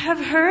 We have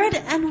heard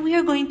and we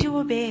are going to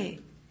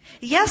obey.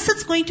 Yes,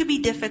 it's going to be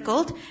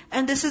difficult,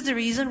 and this is the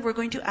reason we're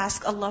going to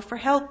ask Allah for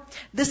help.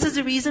 This is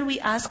the reason we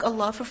ask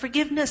Allah for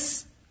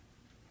forgiveness.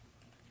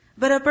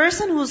 But a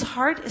person whose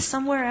heart is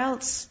somewhere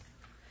else,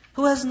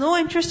 who has no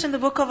interest in the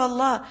book of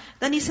Allah,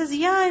 then he says,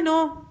 yeah, I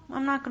know,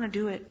 I'm not going to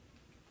do it.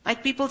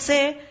 Like people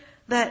say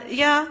that,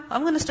 yeah,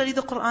 I'm going to study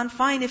the Quran,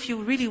 fine if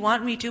you really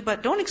want me to,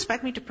 but don't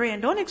expect me to pray,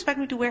 and don't expect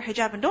me to wear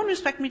hijab, and don't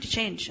expect me to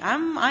change. I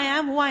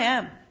am who I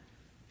am.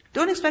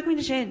 Don't expect me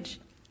to change.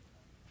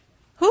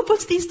 Who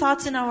puts these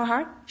thoughts in our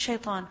heart?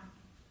 Shaitan.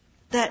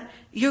 That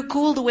you're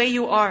cool the way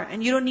you are,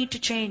 and you don't need to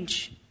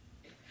change.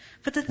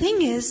 But the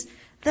thing is,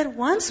 that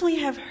once we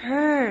have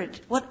heard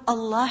what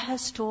Allah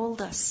has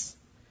told us,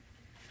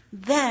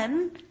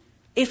 then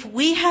if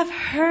we have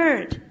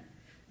heard,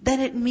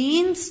 then it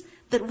means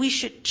that we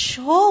should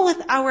show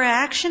with our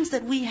actions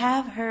that we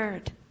have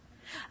heard.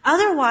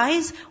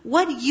 Otherwise,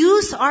 what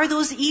use are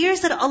those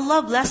ears that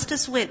Allah blessed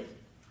us with?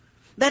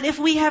 That if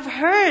we have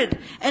heard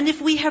and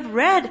if we have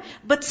read,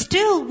 but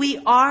still we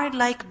are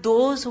like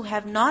those who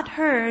have not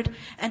heard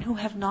and who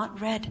have not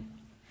read.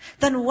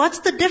 Then what's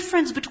the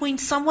difference between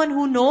someone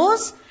who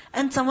knows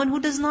and someone who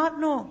does not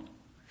know?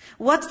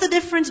 What's the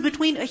difference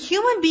between a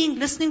human being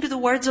listening to the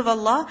words of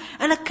Allah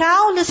and a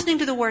cow listening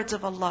to the words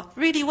of Allah?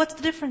 Really, what's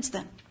the difference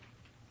then?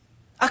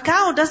 A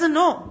cow doesn't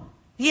know.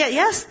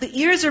 Yes, the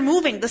ears are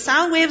moving, the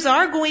sound waves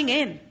are going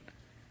in.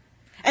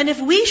 And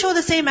if we show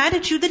the same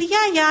attitude that,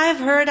 yeah, I've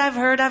heard,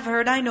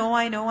 I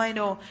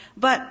know.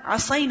 But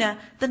asayna,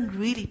 then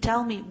really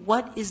tell me,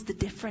 what is the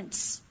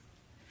difference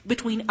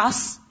between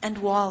us and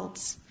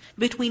walls?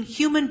 Between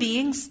human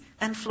beings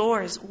and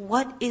floors?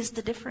 What is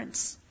the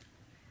difference?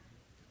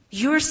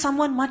 You're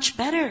someone much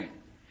better.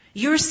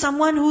 You're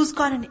someone who's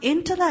got an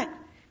intellect.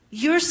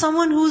 You're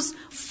someone who's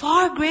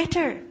far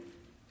greater.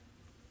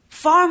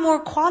 Far more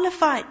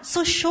qualified.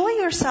 So show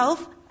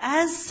yourself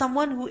as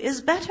someone who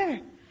is better.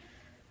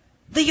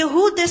 The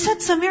Yahud, they said,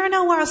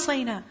 Sami'na wa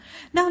asayna.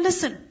 Now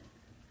listen,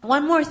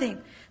 one more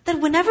thing. That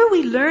whenever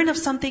we learn of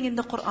something in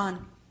the Quran,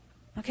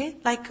 okay,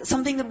 like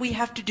something that we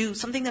have to do,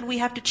 something that we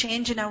have to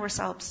change in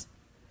ourselves,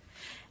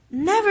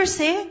 never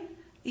say,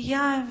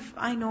 yeah,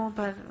 I know,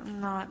 but I'm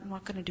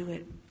not going to do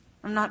it.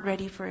 I'm not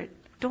ready for it.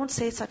 Don't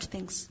say such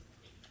things.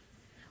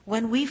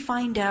 When we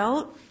find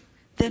out,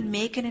 then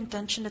make an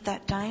intention at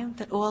that time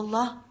that, oh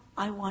Allah,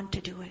 I want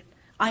to do it.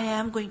 I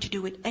am going to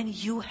do it, and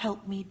you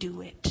help me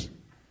do it.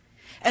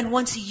 And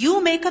once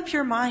you make up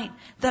your mind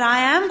that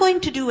I am going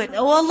to do it,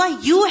 oh Allah,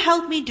 you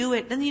help me do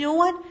it, then you know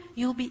what?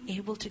 You'll be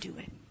able to do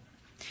it.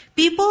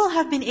 People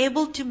have been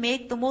able to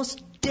make the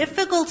most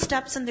difficult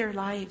steps in their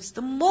lives,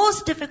 the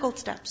most difficult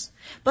steps.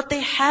 But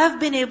they have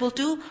been able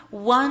to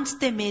once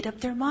they made up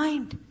their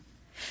mind.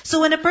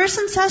 So when a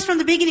person says from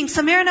the beginning,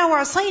 Samirna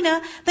wa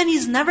asayna, then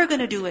he's never going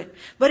to do it.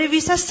 But if he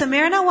says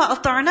Samirna wa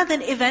ata'na,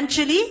 then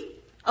eventually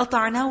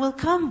ata'na will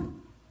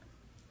come.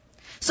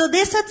 So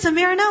they said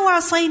Samirna wa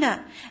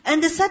asayna.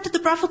 And they said to the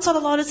Prophet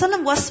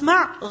ﷺ,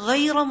 Wasma'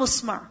 ghayra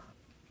musma'.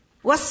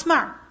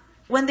 Wasma'.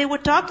 When they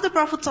would talk to the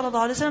Prophet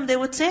ﷺ, they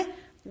would say,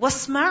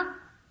 Wasma'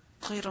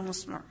 ghayra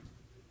musma'.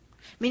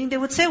 Meaning they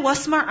would say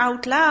Wasma'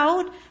 out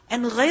loud,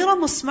 and ghayra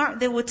musma'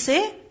 they would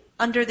say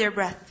under their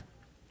breath.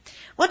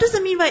 What does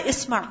it mean by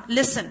isma'?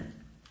 Listen.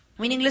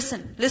 Meaning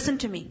listen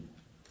to me.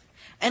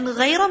 And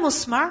ghayra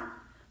musma',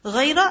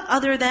 ghayra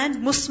other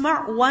than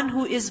musma', one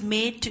who is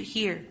made to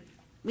hear.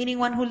 Meaning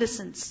one who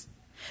listens.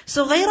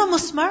 So ghayra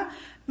musma',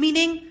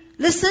 meaning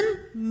listen,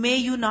 may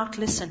you not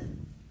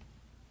listen.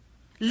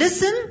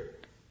 Listen,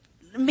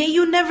 may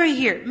you never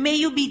hear. May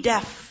you be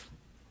deaf.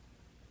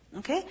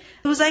 Okay?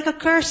 It was like a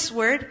curse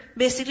word,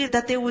 basically,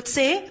 that they would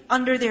say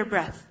under their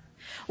breath.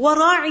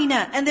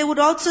 وَرَاعِنَا. And they would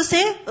also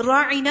say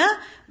ra'ina,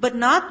 but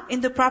not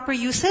in the proper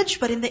usage,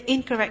 but in the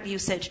incorrect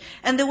usage.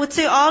 And they would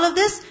say all of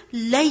this,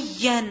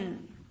 layyan.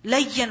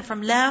 Layyan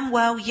from lam,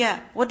 waw, ya.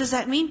 What does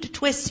that mean? To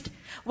twist.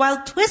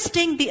 While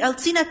twisting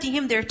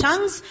بِأَلْسِنَتِهِمْ their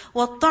tongues,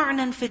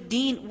 وَطَعْنًا فِي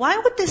الدِّينِ. Why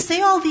would they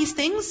say all these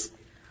things?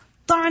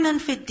 طَعْنًا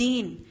فِي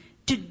الدِّينِ.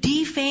 To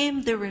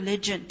defame the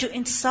religion, to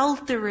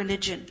insult the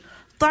religion.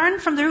 Tarn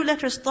from the root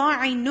letters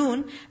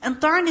ta'inun,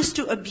 and tarn is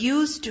to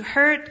abuse, to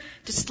hurt,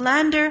 to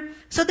slander.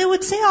 So they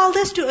would say all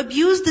this to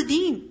abuse the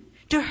deen,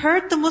 to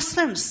hurt the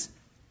Muslims,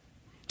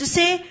 to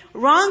say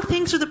wrong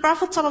things to the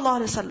Prophet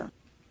ﷺ.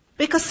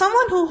 Because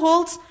someone who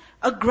holds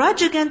a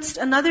grudge against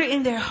another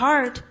in their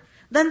heart,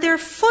 then they're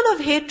full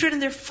of hatred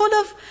and they're full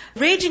of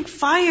raging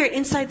fire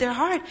inside their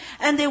heart,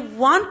 and they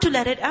want to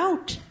let it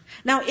out.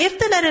 Now if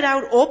they let it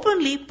out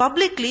openly,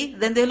 publicly,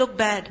 then they look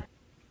bad.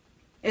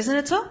 Isn't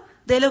it so?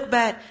 They look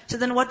bad. So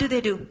then what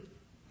do?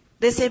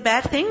 They say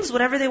bad things,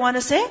 whatever they want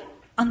to say,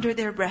 under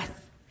their breath.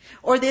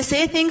 Or they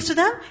say things to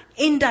them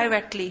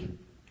indirectly.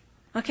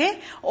 Okay?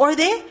 Or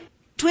they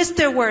twist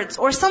their words.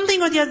 Or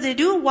something or the other they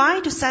do. Why?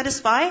 To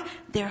satisfy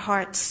their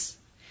hearts.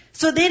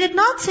 So they did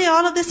not say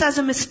all of this as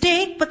a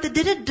mistake, but they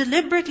did it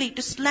deliberately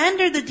to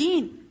slander the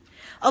deen.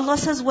 Allah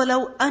says,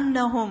 وَلَوْ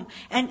أَنَّهُمْ.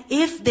 And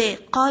if they,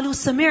 قَالُوا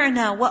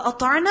سَمِعْنَا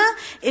وَأَطَعْنَا,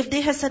 if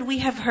they have said, we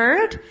have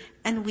heard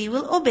and we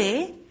will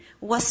obey,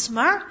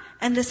 وَاسْمَعْ,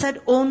 and they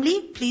said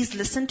only, please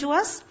listen to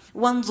us,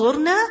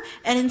 وَانْظُرْنَا,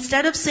 and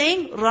instead of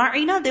saying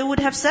رَاعِنَا, they would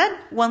have said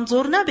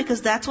وَانْظُرْنَا,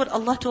 because that's what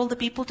Allah told the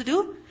people to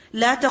do.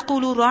 لَا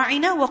تَقُولُوا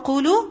رَاعِنَا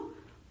وَقُولُوا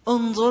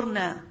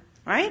انظُرْنَا.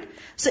 Right?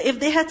 So if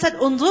they had said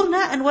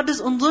انظُرْنَا, and what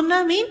does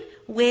انظُرْنَا mean?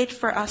 Wait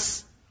for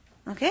us.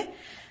 Okay?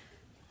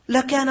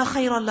 لَكَانَ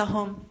خَيْرًا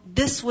لَهُمْ.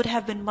 This would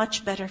have been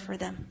much better for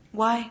them.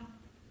 Why?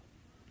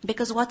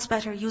 Because what's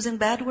better? Using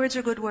bad words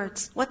or good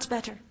words? What's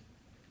better?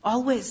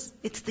 Always.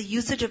 It's the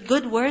usage of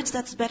good words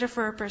that's better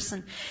for a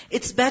person.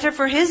 It's better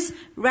for his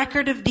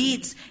record of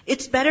deeds.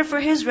 It's better for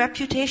his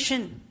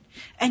reputation.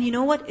 And you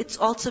know what? It's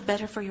also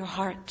better for your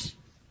heart.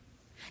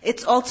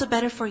 It's also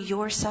better for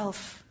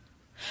yourself.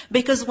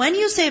 Because when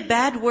you say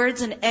bad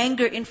words in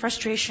anger, in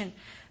frustration,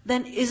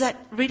 then is that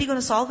really going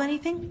to solve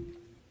anything?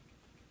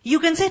 You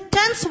can say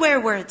 10 swear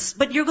words,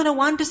 but you're going to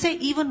want to say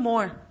even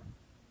more.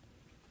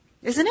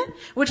 Isn't it?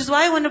 Which is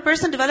why when a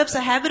person develops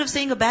a habit of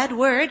saying a bad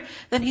word,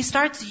 then he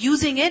starts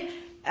using it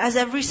as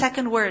every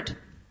second word.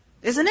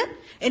 Isn't it?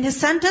 In his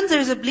sentence,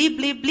 there's a bleep,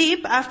 bleep,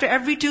 bleep after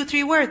every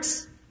 2-3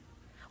 words.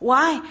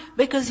 Why?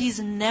 Because he's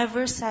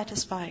never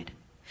satisfied.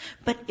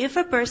 But if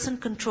a person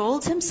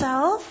controls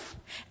himself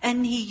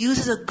and he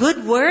uses a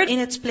good word in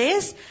its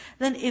place,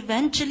 then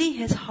eventually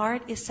his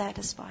heart is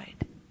satisfied.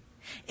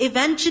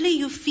 Eventually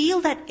you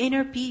feel that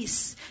inner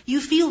peace. You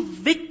feel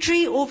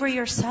victory over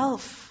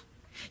yourself.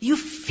 You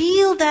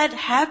feel that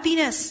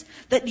happiness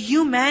that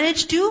you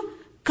managed to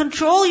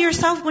control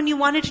yourself when you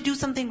wanted to do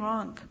something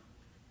wrong.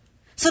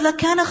 So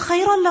لَكَانَ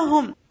خَيْرًا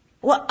لَهُمْ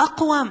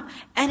وَأَقْوَمْ.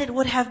 And it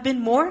would have been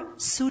more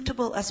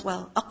suitable as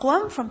well.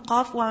 Aqwam from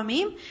Qaf wa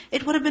Mim,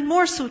 it would have been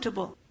more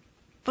suitable.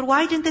 But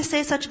why didn't they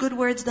say such good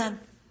words then?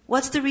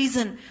 What's the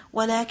reason?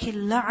 وَلَكِنْ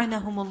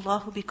لَعَنَهُمُ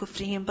اللَّهُ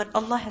بِكُفْرِهِمْ. But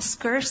Allah has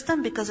cursed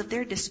them because of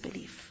their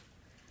disbelief.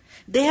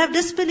 They have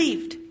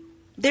disbelieved.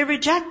 They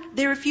reject,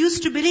 they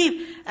refuse to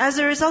believe. As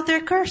a result,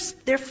 they're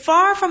cursed. They're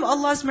far from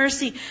Allah's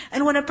mercy.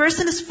 And when a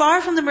person is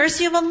far from the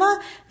mercy of Allah,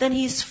 then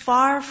he is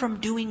far from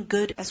doing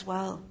good as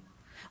well.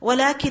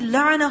 وَلَكِنْ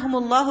لَعَنَهُمُ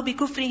اللَّهُ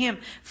بِكُفْرِهِمْ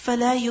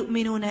فَلَا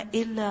يُؤْمِنُونَ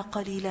إِلَّا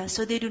قَلِيلًا.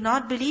 So they do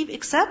not believe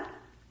except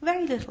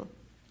very little.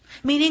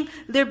 Meaning,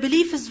 their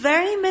belief is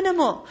very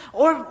minimal.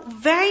 Or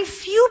very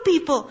few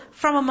people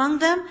from among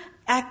them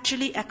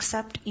actually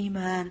accept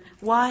Iman.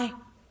 Why?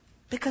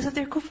 Because of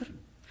their kufr.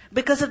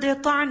 Because of their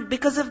ta'an,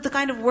 because of the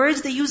kind of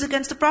words they use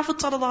against the Prophet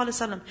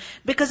ﷺ,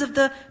 because of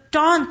the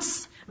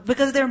taunts,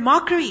 because of their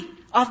mockery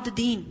of the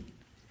deen.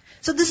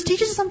 So this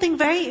teaches something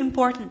very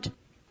important.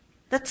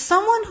 That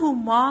someone who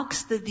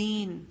mocks the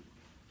deen,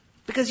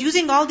 Because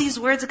using all these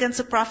words against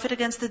the Prophet,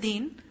 against the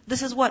deen,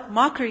 this is what?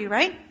 Mockery,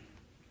 right?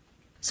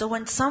 So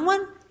when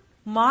someone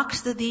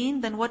mocks the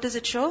deen, then what does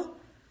it show?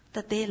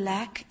 That they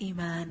lack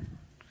iman.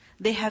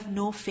 They have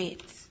no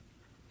faith.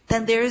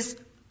 Then there is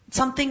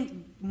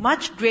something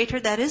much greater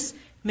that is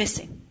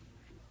missing.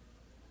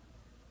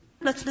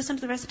 Let's listen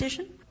to the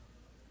recitation.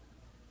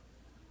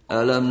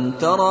 أَلَمْ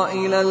تَرَ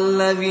إِلَى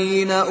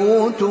الَّذِينَ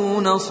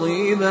أُوتُوا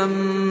نَصِيبًا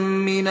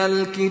مِنَ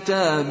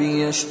الْكِتَابِ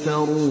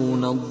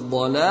يَشْتَرُونَ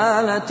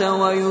الضَّلَالَةَ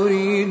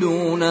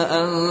وَيُرِيدُونَ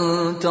أَن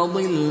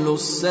تَضِلُّوا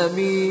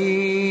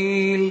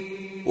السَّبِيلَ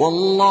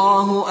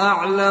وَاللَّهُ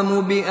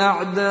أَعْلَمُ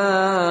بِأَعْدَائِكُمْ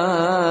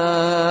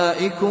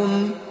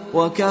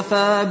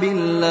وَكَفَى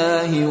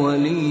بِاللَّهِ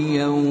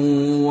وَلِيًّا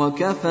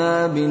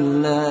وَكَفَى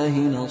بِاللَّهِ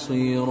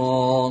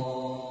نَصِيرًا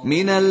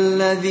مِنَ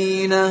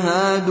الَّذِينَ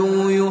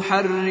هَادُوا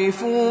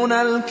يُحَرِّفُونَ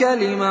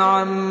الْكَلِمَ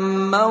عَن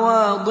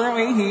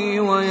مَّوَاضِعِهِ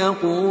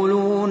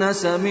وَيَقُولُونَ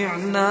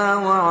سَمِعْنَا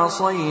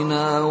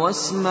وَعَصَيْنَا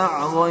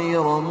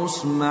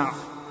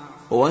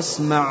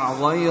وَاسْمَعْ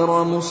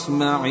غَيْرَ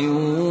مُسْمَعٍ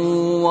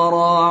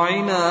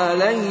وَرَاعِنَا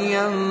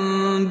لَيًّا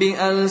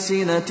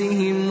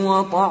بِأَلْسِنَتِهِمْ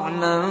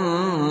وَطَعْنًا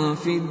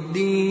فِي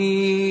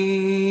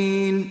الدِّينِ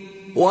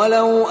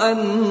وَلَوْ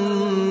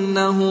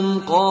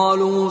أَنَّهُمْ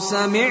قَالُوا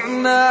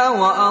سَمِعْنَا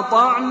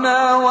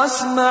وَأَطَعْنَا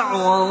وَاسْمَعْ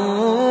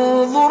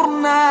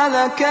وَانظُرْنَا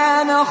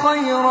لَكَانَ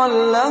خَيْرًا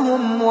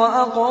لَّهُمْ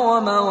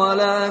وَأَقْوَمَ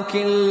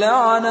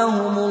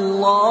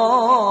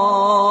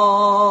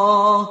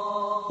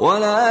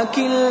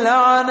ولكن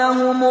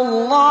لعنهم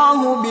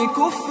الله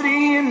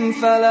بكفرهم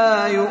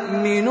فلا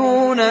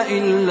يؤمنون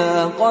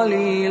إلا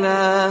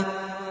قليلا